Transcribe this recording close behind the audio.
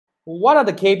What are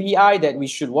the KPI that we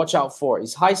should watch out for?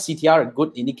 Is high CTR a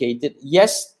good indicator?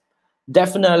 Yes,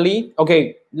 definitely.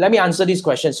 Okay, let me answer this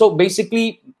question. So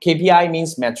basically, KPI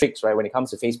means metrics, right? When it comes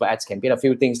to Facebook ads campaign, a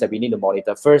few things that we need to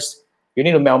monitor. First, you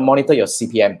need to monitor your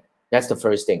CPM. That's the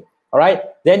first thing. All right.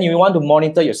 Then you want to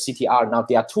monitor your CTR. Now,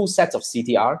 there are two sets of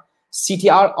CTR: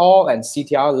 CTR all and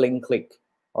CTR link click.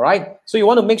 All right. So you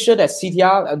want to make sure that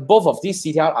CTR, both of these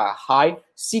CTR are high.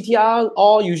 CTR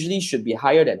all usually should be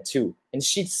higher than 2. And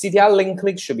CTR link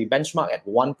click should be benchmarked at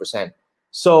 1%.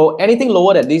 So anything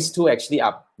lower than these two actually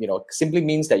are, simply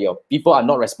means that your people are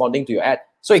not responding to your ad.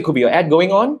 So it could be your ad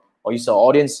going on or it's your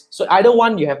audience. So either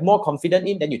one you have more confidence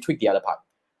in, then you tweak the other part.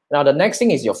 Now, the next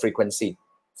thing is your frequency.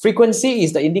 Frequency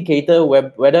is the indicator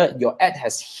whether your ad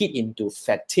has hit into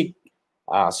fatigue,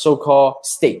 so-called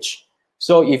stage.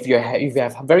 So if you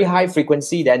have very high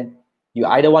frequency, then you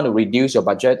either want to reduce your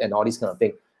budget and all these kind of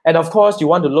thing. And of course, you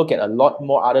want to look at a lot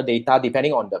more other data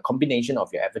depending on the combination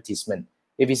of your advertisement.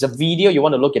 If it's a video, you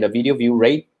want to look at the video view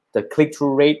rate, the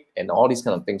click-through rate, and all these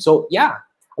kind of things. So yeah,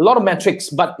 a lot of metrics,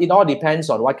 but it all depends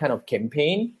on what kind of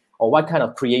campaign or what kind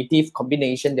of creative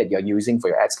combination that you're using for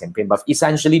your ads campaign. But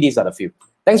essentially, these are the few.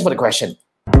 Thanks for the question.